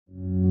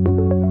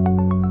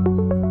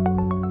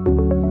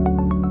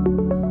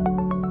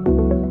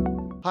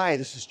Hi,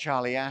 this is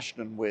Charlie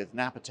Ashton with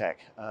Napatech.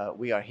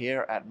 We are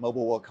here at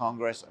Mobile World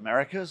Congress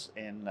Americas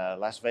in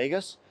Las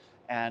Vegas,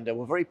 and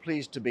we're very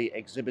pleased to be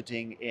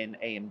exhibiting in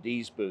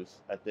AMD's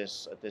booth at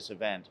this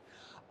event.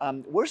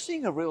 We're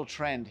seeing a real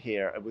trend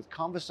here with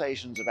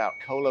conversations about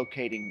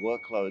co-locating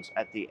workloads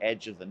at the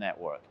edge of the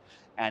network.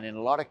 And in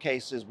a lot of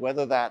cases,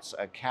 whether that's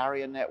a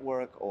carrier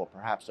network or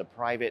perhaps a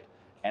private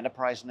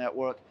enterprise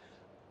network,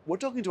 we're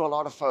talking to a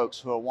lot of folks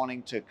who are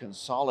wanting to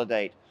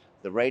consolidate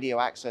the radio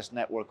access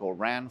network or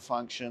RAN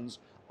functions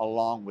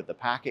along with the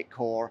packet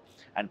core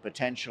and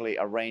potentially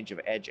a range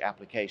of edge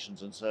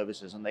applications and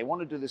services. And they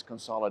want to do this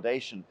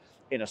consolidation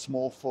in a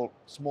small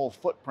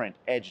footprint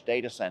edge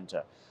data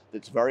center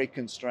that's very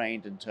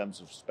constrained in terms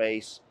of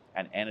space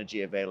and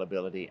energy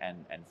availability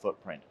and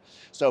footprint.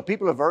 So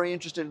people are very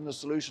interested in the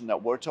solution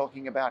that we're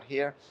talking about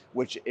here,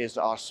 which is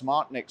our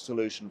SmartNIC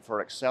solution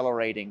for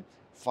accelerating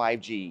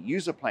 5G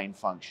user plane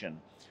function,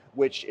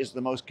 which is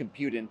the most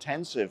compute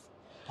intensive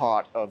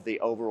part of the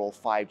overall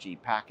 5G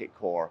packet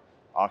core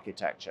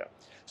architecture.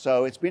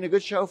 So it's been a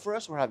good show for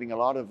us. We're having a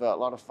lot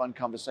of fun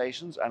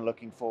conversations and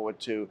looking forward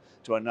to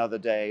another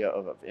day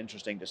of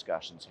interesting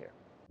discussions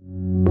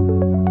here.